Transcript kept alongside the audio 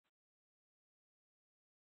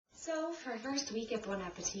So for our first week at Bon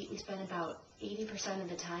Appetit, we spent about 80% of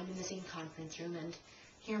the time in the same conference room, and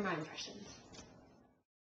here are my impressions.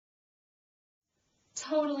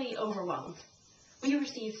 Totally overwhelmed. We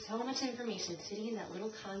received so much information sitting in that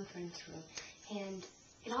little conference room, and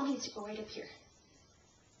it all needs to go right up here.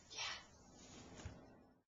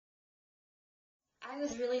 I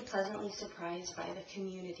was really pleasantly surprised by the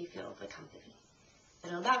community feel of the company.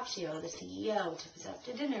 And WashU, the CEO, took us out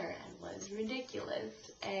to dinner and was ridiculous,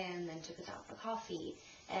 and then took us out for coffee.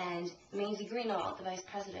 And Maisie Greenall, the vice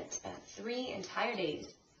president, spent 3 entire days,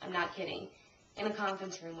 I'm not kidding, in a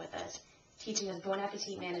conference room with us, teaching us Bon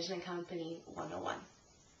Appetit Management Company 101.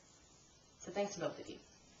 So thanks to both of you.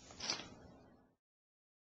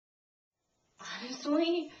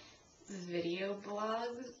 Honestly, video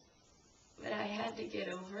blogs, but I had to get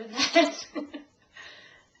over that.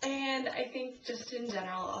 And I think just in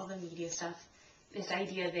general, all the media stuff, this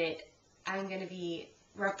idea that I'm going to be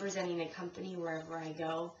representing a company wherever I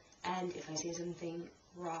go, and if I say something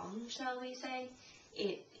wrong, shall we say,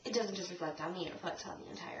 it doesn't just reflect on me, it reflects on the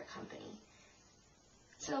entire company.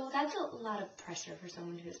 So that's a lot of pressure for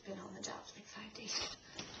someone who's been on the job for like 5 days.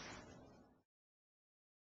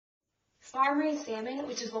 Farm-raised salmon,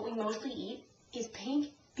 which is what we mostly eat, is pink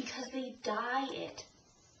because they dye it.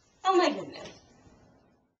 Oh my goodness.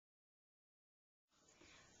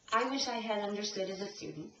 I wish I had understood as a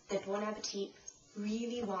student that Bon Appetit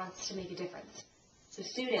really wants to make a difference. So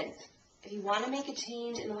students, if you want to make a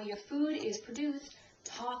change in the way your food is produced,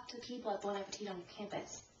 talk to people at Bon Appetit on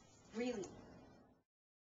campus. Really.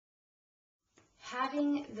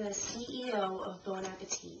 Having the CEO of Bon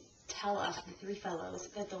Appetit tell us, the 3 fellows,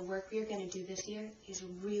 that the work we are going to do this year is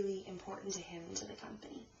really important to him and to the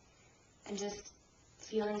company. And just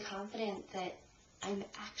feeling confident that I'm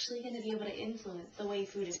actually going to be able to influence the way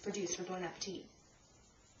food is produced for Bon Appetit.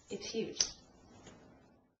 It's huge.